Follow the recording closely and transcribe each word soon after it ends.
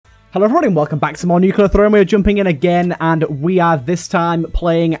Hello everyone and welcome back to more Nuclear Throne. We're jumping in again and we are this time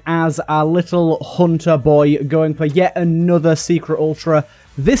playing as our little hunter boy going for yet another secret ultra.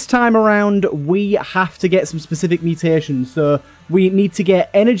 This time around we have to get some specific mutations, so we need to get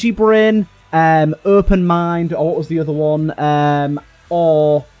energy brain, open mind, or what was the other one,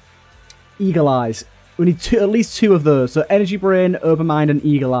 or eagle eyes. We need at least two of those, so energy brain, open mind and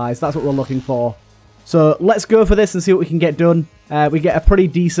eagle eyes. That's what we're looking for. So let's go for this and see what we can get done. We get a pretty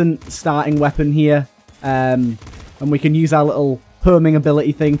decent starting weapon here. And we can use our little homing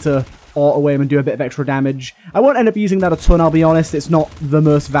ability thing to auto-aim and do a bit of extra damage. I won't end up using that a ton, I'll be honest. It's not the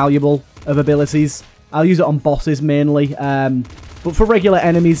most valuable of abilities. I'll use it on bosses mainly. But for regular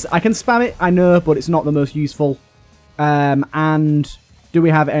enemies, I can spam it, I know, but it's not the most useful. And do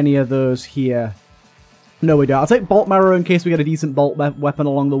we have any of those here? No, we don't. I'll take Bolt Marrow in case we get a decent bolt weapon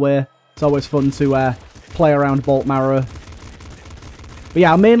along the way. It's always fun to play around Bolt Marrow. But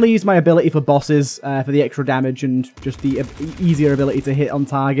yeah, I'll mainly use my ability for bosses, for the extra damage and just the easier ability to hit on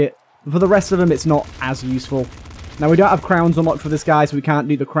target. But for the rest of them, it's not as useful. Now, we don't have crowns unlocked for this guy, so we can't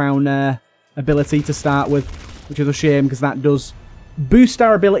do the crown ability to start with, which is a shame, because that does boost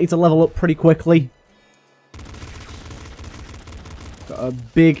our ability to level up pretty quickly. Got a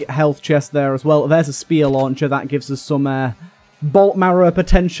big health chest there as well. There's a spear launcher. That gives us some Bolt Marrow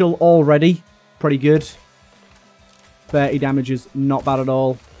potential already. Pretty good. 30 damage is not bad at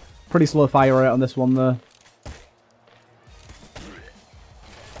all. Pretty slow fire rate on this one though.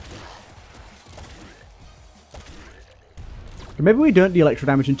 Maybe we don't deal extra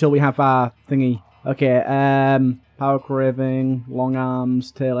damage until we have our thingy. Okay, power craving, long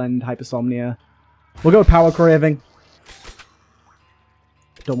arms, tail end, hypersomnia. We'll go with power craving.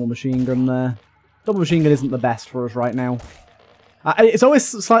 Double machine gun there. Double machine gun isn't the best for us right now. It's always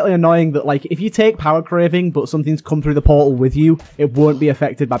slightly annoying that, like, if you take power craving, but something's come through the portal with you, it won't be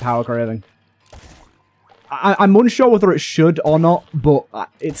affected by power craving. I'm unsure whether it should or not, but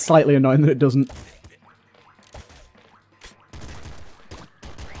it's slightly annoying that it doesn't.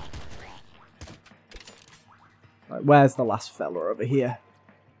 Right, where's the last fella over here?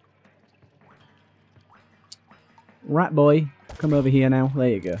 Rat boy, come over here now. There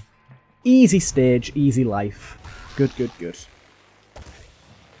you go. Easy stage, easy life. Good, good, good.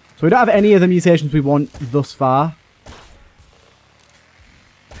 So we don't have any of the mutations we want thus far.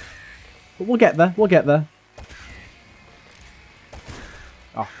 But we'll get there, we'll get there.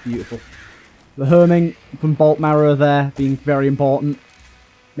 Oh, beautiful. The homing from Bolt Marrow there being very important.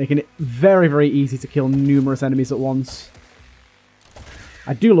 Making it very, very easy to kill numerous enemies at once.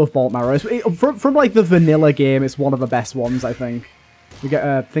 I do love Bolt Marrow. From like the vanilla game, it's one of the best ones, I think. We get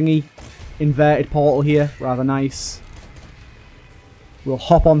a thingy, inverted portal here, rather nice. We'll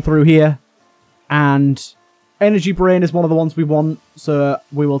hop on through here, and Energy Brain is one of the ones we want, so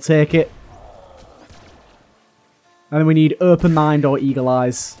we will take it. And then we need Open Mind or Eagle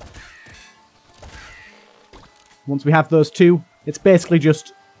Eyes. Once we have those two, it's basically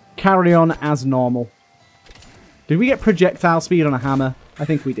just carry on as normal. Did we get projectile speed on a hammer? I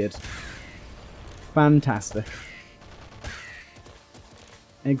think we did. Fantastic.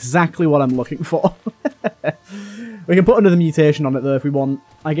 Exactly what I'm looking for. We can put another mutation on it though if we want.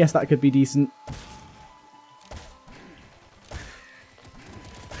 I guess that could be decent.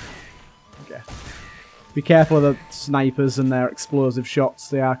 Okay. Be careful of the snipers and their explosive shots.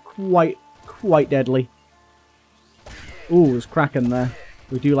 They are quite deadly. Ooh, there's Kraken there.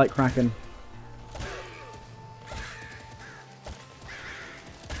 We do like Kraken.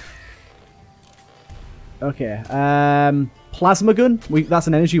 Okay, plasma gun. That's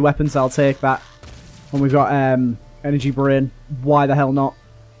an energy weapon, so I'll take that. And we've got energy brain. Why the hell not?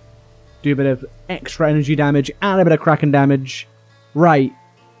 Do a bit of extra energy damage and a bit of Kraken damage. Right.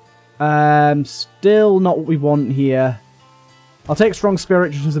 Still not what we want here. I'll take strong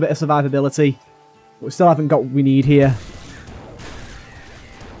spirit just as a bit of survivability. But we still haven't got what we need here.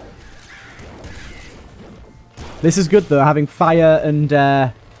 This is good though. Having fire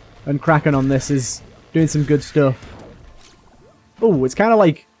and Kraken on this is doing some good stuff. Oh, it's kind of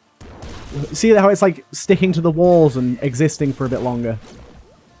like... See how it's like sticking to the walls and existing for a bit longer?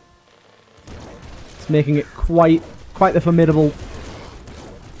 It's making it quite the formidable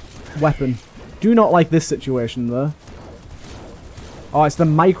weapon. Do not like this situation though. Oh, it's the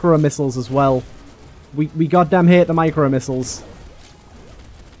micro missiles as well. We goddamn hate the micro missiles.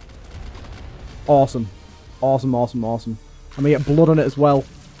 Awesome. Awesome, awesome, awesome. And we get blood on it as well.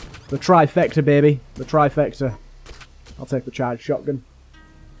 The trifecta, baby. The trifecta. I'll take the charged shotgun.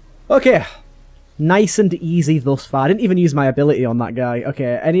 Okay. Nice and easy thus far. I didn't even use my ability on that guy.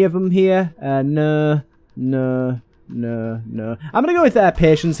 Okay, any of them here? No, no, No, no. I'm going to go with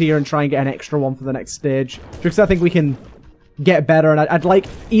patience here and try and get an extra one for the next stage. Because I think we can get better. And I'd like,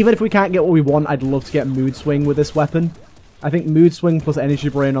 even if we can't get what we want, I'd love to get mood swing with this weapon. I think mood swing plus energy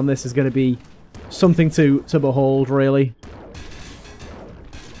brain on this is going to be something to behold, really.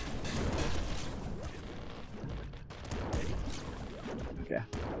 Okay.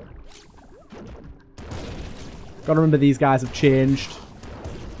 Gotta remember these guys have changed.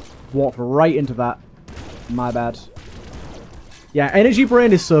 Walked right into that. My bad. Yeah, energy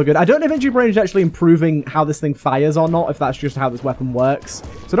brain is so good. I don't know if energy brain is actually improving how this thing fires or not, if that's just how this weapon works.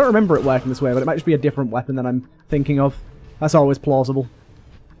 So I don't remember it working this way, but it might just be a different weapon than I'm thinking of. That's always plausible.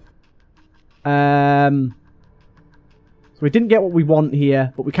 So we didn't get what we want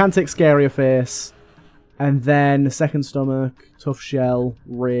here, but we can take Scarier Face. And then Second Stomach, Tough Shell,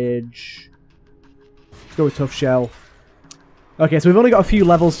 Rage. Let's go with Tough Shell. Okay, so we've only got a few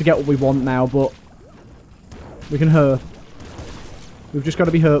levels to get what we want now, but we can hope. We've just got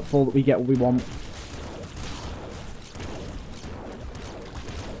to be hopeful that we get what we want.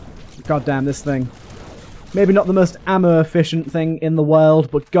 God damn, this thing. Maybe not the most ammo efficient thing in the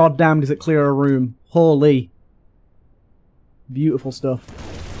world, but goddamn does it clear a room. Holy. Beautiful stuff.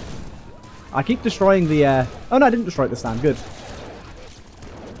 I keep destroying the... Oh no, I didn't destroy it this time. Good.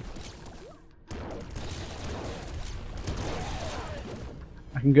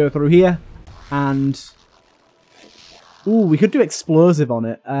 I can go through here, and... Ooh, we could do explosive on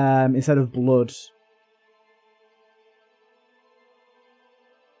it instead of blood.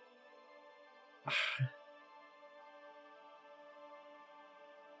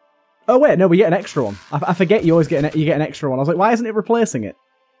 Oh wait, no, we get an extra one. I forget you always get an extra one. I was like, why isn't it replacing it?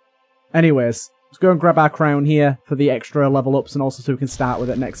 Anyways, let's go and grab our crown here for the extra level ups, and also so we can start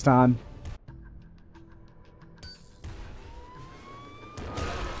with it next time.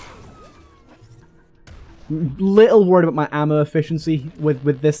 Little worried about my ammo efficiency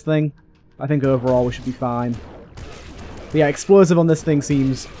with this thing. I think overall we should be fine. But yeah, explosive on this thing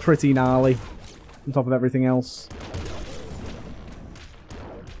seems pretty gnarly on top of everything else.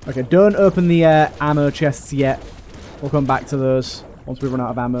 Okay, don't open the ammo chests yet. We'll come back to those once we run out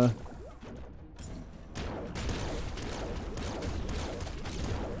of ammo.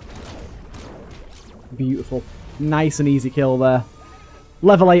 Beautiful. Nice and easy kill there.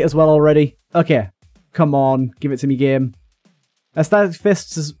 Level 8 as well already. Okay. Come on, give it to me, game. Aesthetic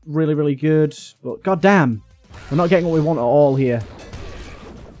Fists is really, really good, but goddamn, we're not getting what we want at all here.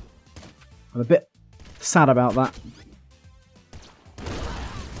 I'm a bit sad about that.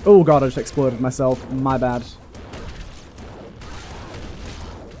 Oh god, I just exploded myself. My bad.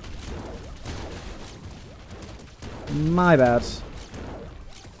 My bad.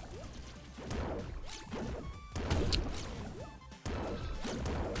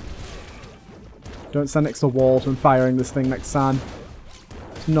 Don't stand next to walls when firing this thing next time.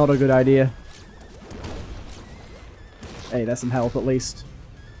 It's not a good idea. Hey, there's some health at least.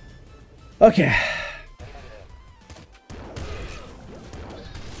 Okay.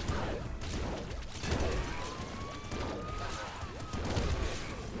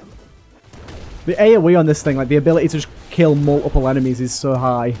 The AoE on this thing, like the ability to just kill multiple enemies is so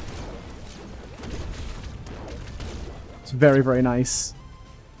high. It's very, very nice.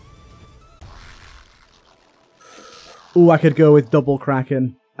 Ooh, I could go with double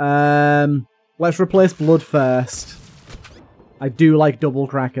Kraken. Let's replace blood first. I do like double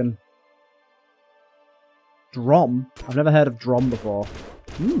Kraken. Drom? I've never heard of Drom before.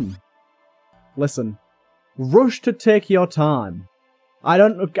 Listen. Rush to take your time. I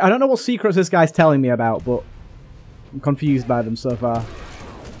don't know what secrets this guy's telling me about, but I'm confused by them so far.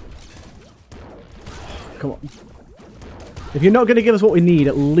 Come on. If you're not going to give us what we need,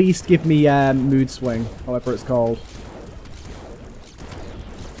 at least give me Mood Swing, however it's called.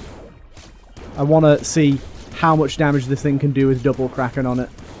 I want to see how much damage this thing can do with double Kraken on it.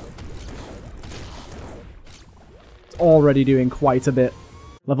 It's already doing quite a bit.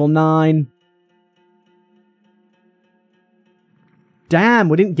 Level 9. Damn,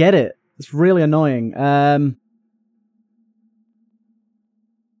 we didn't get it. It's really annoying.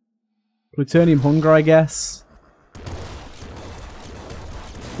 Plutonium Hunger, I guess.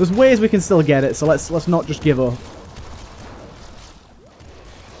 There's ways we can still get it, so let's not just give up.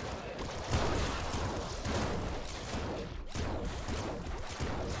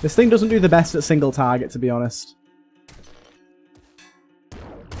 This thing doesn't do the best at single target, to be honest.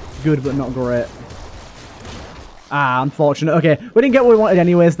 Good, but not great. Ah, unfortunate. Okay, we didn't get what we wanted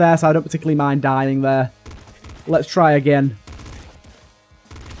anyways there, so I don't particularly mind dying there. Let's try again.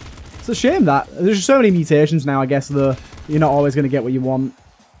 It's a shame that. There's just so many mutations now, I guess, though. You're not always going to get what you want.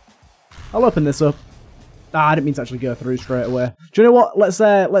 I'll open this up. Ah, I didn't mean to actually go through straight away. Do you know what?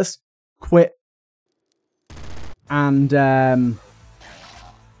 Let's quit and go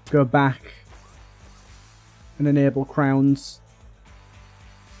back and enable crowns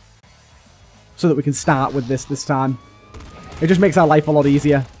so that we can start with this time. It just makes our life a lot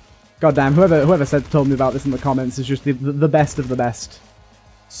easier. God damn, whoever told me about this in the comments is just the best of the best.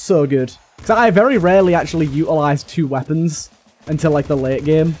 So good. Because I very rarely actually utilize 2 weapons until like the late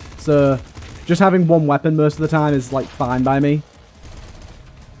game. So just having 1 weapon most of the time is like fine by me.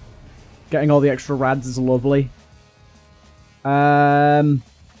 Getting all the extra rads is lovely. We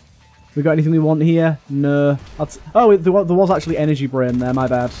got anything we want here? No. Oh, there was actually energy brain there, my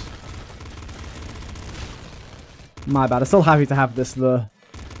bad. My bad. I'm still happy to have this though.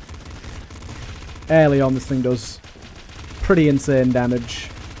 Early on, this thing does pretty insane damage.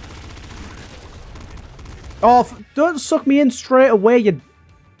 Oh, don't suck me in straight away, you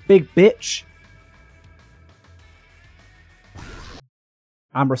big bitch.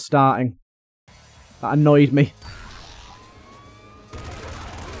 I'm restarting. That annoyed me.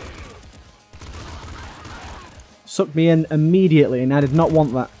 Sucked me in immediately, and I did not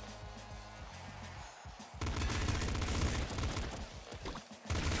want that.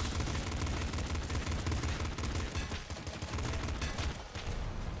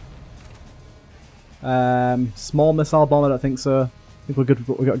 Small missile bomb, I don't think so. I think we're good with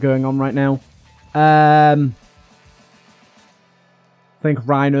what we got going on right now. I think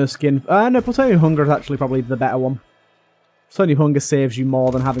Rhino Skin... no, Plutonium Hunger is actually probably the better one. Plutonium Hunger saves you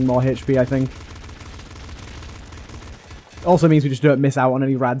more than having more HP, I think. Also means we just don't miss out on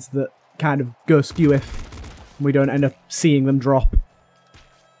any rads that kind of go skew if we don't end up seeing them drop.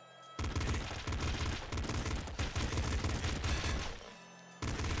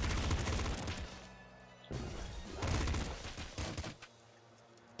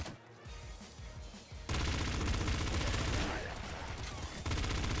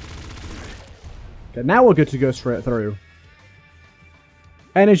 Okay, now we're good to go straight through.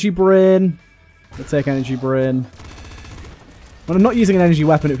 Energy Brain. We'll take Energy Brain. When I'm not using an energy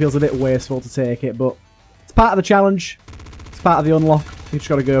weapon, it feels a bit wasteful to take it, but it's part of the challenge. It's part of the unlock. You just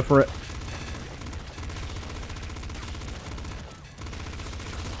gotta go for it.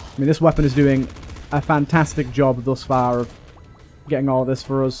 I mean, this weapon is doing a fantastic job thus far of getting all of this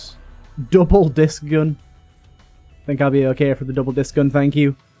for us. Double disc gun. I think I'll be okay for the double disc gun, thank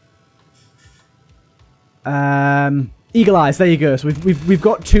you. Eagle Eyes, there you go. So we've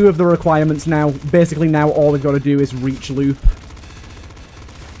got 2 of the requirements now. Basically now all we've got to do is reach loop.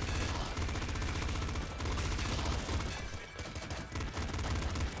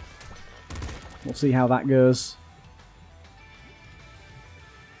 We'll see how that goes.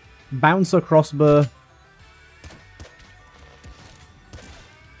 Bouncer crossbow.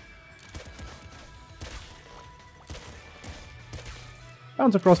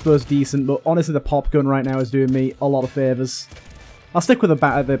 Bouncer crossbow is decent, but honestly the pop gun right now is doing me a lot of favours. I'll stick with the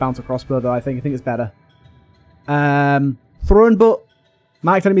bouncer crossbow though, I think it's better. Throwing butt.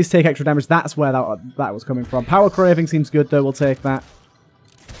 Marked enemies take extra damage, that's where that was coming from. Power craving seems good though, we'll take that.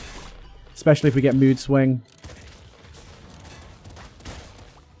 Especially if we get mood swing.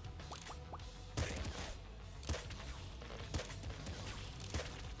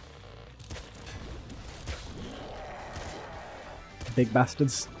 Big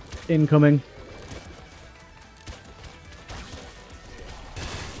bastards. Incoming.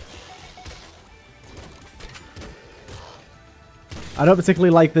 I don't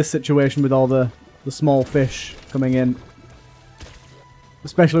particularly like this situation with all the small fish coming in.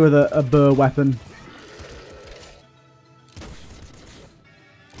 Especially with a bow weapon.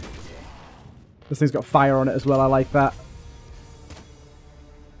 This thing's got fire on it as well, I like that.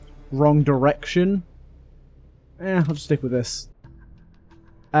 Wrong direction. I'll just stick with this.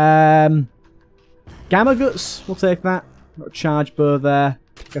 Gamma Guts, we'll take that. Got a charge bow there.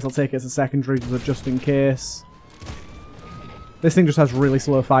 Guess I'll take it as a secondary just in case. This thing just has really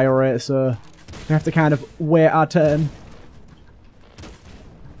slow fire rate, so we have to kind of wait our turn.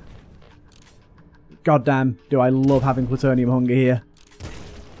 God damn, do I love having Plutonium Hunger here.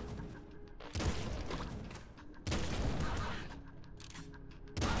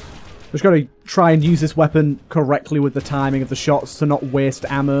 Just gotta try and use this weapon correctly with the timing of the shots to not waste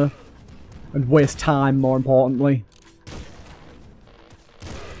ammo. And waste time, more importantly.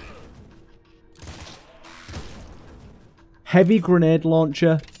 Heavy grenade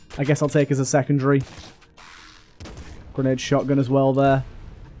launcher. I guess I'll take as a secondary. Grenade shotgun as well there.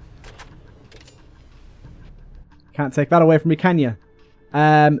 Can't take that away from me, can you?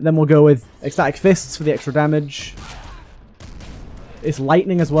 Then we'll go with ecstatic fists for the extra damage. It's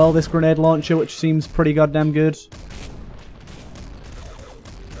lightning as well, this grenade launcher, which seems pretty goddamn good.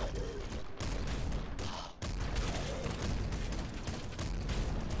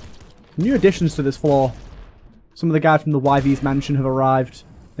 New additions to this floor. Some of the guys from the YV's mansion have arrived.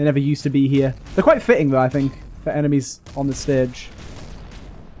 They never used to be here. They're quite fitting, though, I think, for enemies on the stage.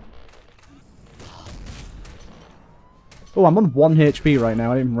 Oh, I'm on 1 HP right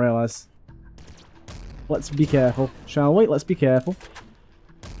now. I didn't even realise. Let's be careful, shall we? Let's be careful.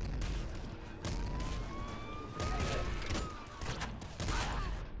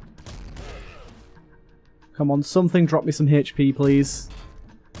 Come on, something drop me some HP, please.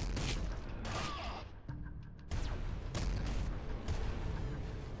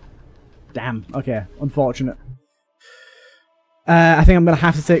 Damn, okay, unfortunate. I think I'm going to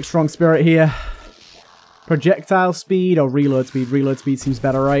have to take Strong Spirit here. Projectile speed or reload speed? Reload speed seems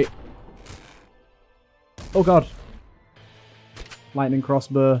better, right? Oh god. Lightning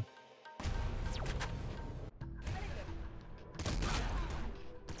crossbow.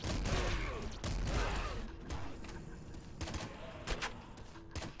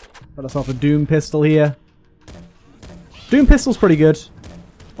 Got ourselves a Doom pistol here. Doom pistol's pretty good.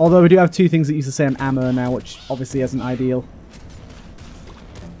 Although we do have 2 things that use the same ammo now, which obviously isn't ideal.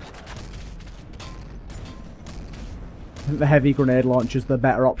 I think the heavy grenade launcher is the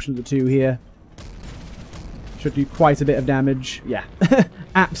better option of the 2 here. Should do quite a bit of damage. Yeah.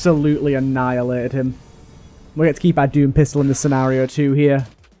 Absolutely annihilated him. We get to keep our Doom pistol in this scenario too here.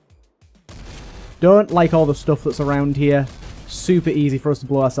 Don't like all the stuff that's around here. Super easy for us to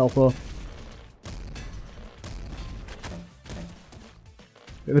blow ourselves up.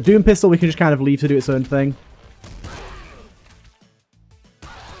 The Doom pistol we can just kind of leave to do its own thing.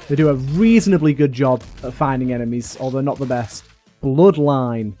 They do a reasonably good job at finding enemies, although not the best.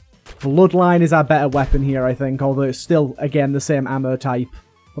 Bloodline. Bloodline is our better weapon here, I think, although it's still, again, the same ammo type.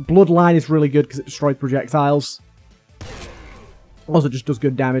 But Bloodline is really good because it destroys projectiles. Also just does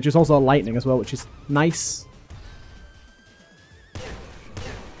good damage. It's also lightning as well, which is nice.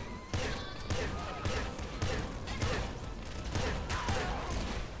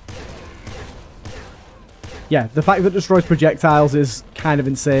 Yeah, the fact that it destroys projectiles is kind of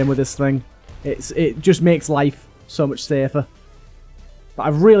insane with this thing. It just makes life so much safer. But I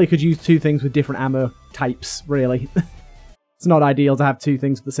really could use 2 things with different ammo types, really. It's not ideal to have 2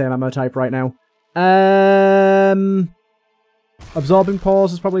 things with the same ammo type right now. Absorbing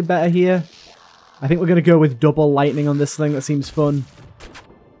Pause is probably better here. I think we're going to go with double lightning on this thing. That seems fun.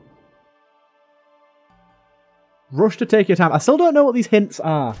 Rush to take your time. I still don't know what these hints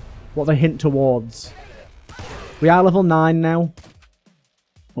are. What they hint towards. We are level 9 now.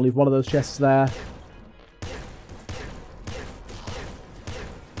 We'll leave one of those chests there.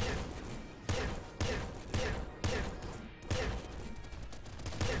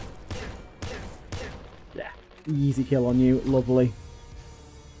 Yeah, easy kill on you. Lovely.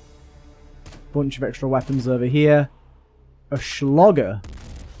 Bunch of extra weapons over here. A Schlogger.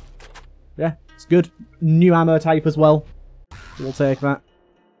 Yeah, it's good. New ammo type as well. We'll take that.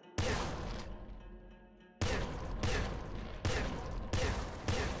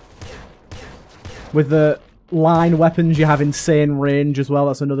 With the line weapons, you have insane range as well.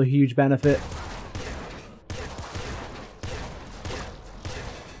 That's another huge benefit.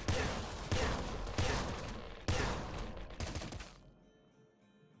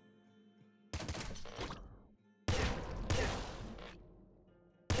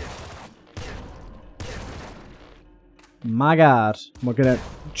 My god. We're going to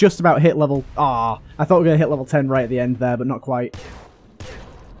just about hit level... Ah, I thought we were going to hit level 10 right at the end there, but not quite.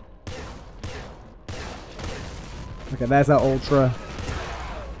 Okay, there's that Ultra.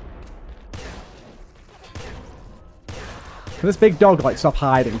 Can this big dog, like, stop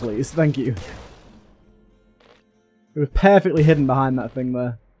hiding, please? Thank you. It was perfectly hidden behind that thing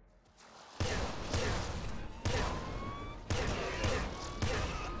there.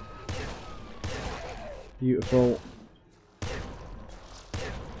 Beautiful.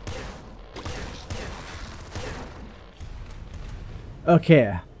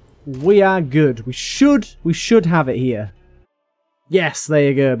 Okay. We are good. We should have it here. Yes, there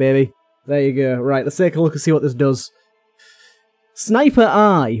you go, baby. There you go. Right, let's take a look and see what this does. Sniper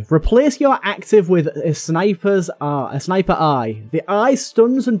Eye. Replace your active with a sniper eye. The eye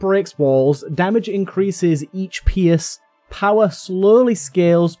stuns and breaks walls. Damage increases each pierce. Power slowly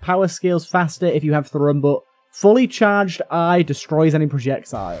scales. Power scales faster if you have thrown, but fully charged eye destroys any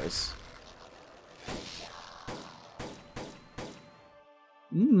projectiles.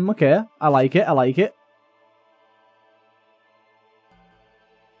 Okay. I like it. I like it.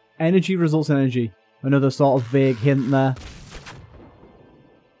 Energy results in energy. Another sort of vague hint there.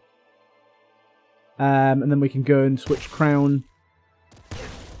 And then we can go and switch crown.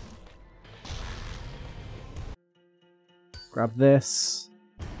 Grab this.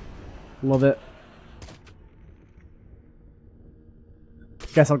 Love it.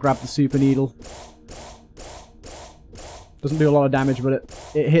 Guess I'll grab the super needle. Doesn't do a lot of damage, but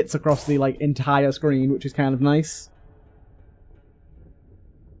it hits across the like entire screen, which is kind of nice.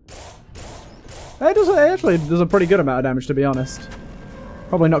 It actually does a pretty good amount of damage, to be honest.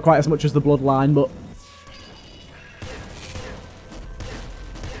 Probably not quite as much as the bloodline, but...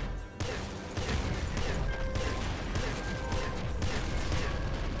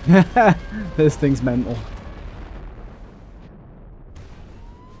 This thing's mental.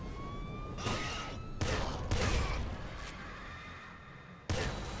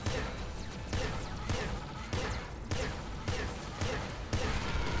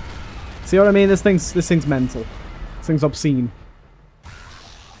 See what I mean? This thing's mental. This thing's obscene.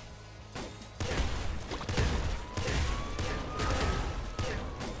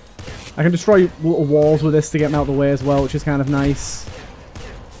 I can destroy little walls with this to get them out of the way as well, which is kind of nice.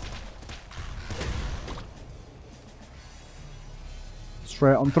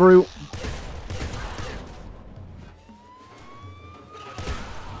 Straight on through.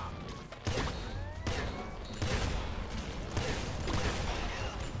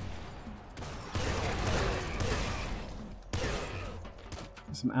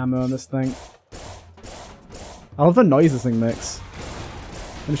 Some ammo on this thing. I love the noise this thing makes.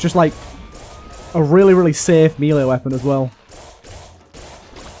 And it's just like a really, really safe melee weapon as well.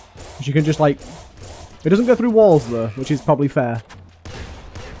 You can just like... It doesn't go through walls though, which is probably fair.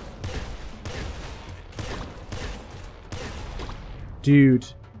 Dude.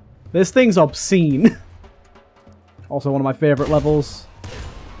 This thing's obscene. Also one of my favourite levels.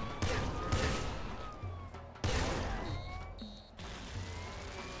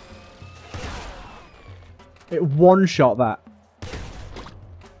 It one-shot that.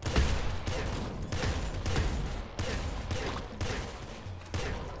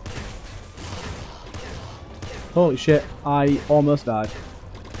 Holy shit, I almost died.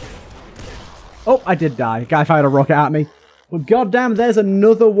 Oh, I did die. Guy fired a rocket at me. Well, goddamn, there's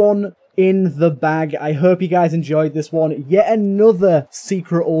another one in the bag. I hope you guys enjoyed this one. Yet another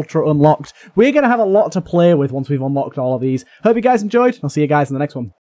secret ultra unlocked. We're going to have a lot to play with once we've unlocked all of these. Hope you guys enjoyed. I'll see you guys in the next one.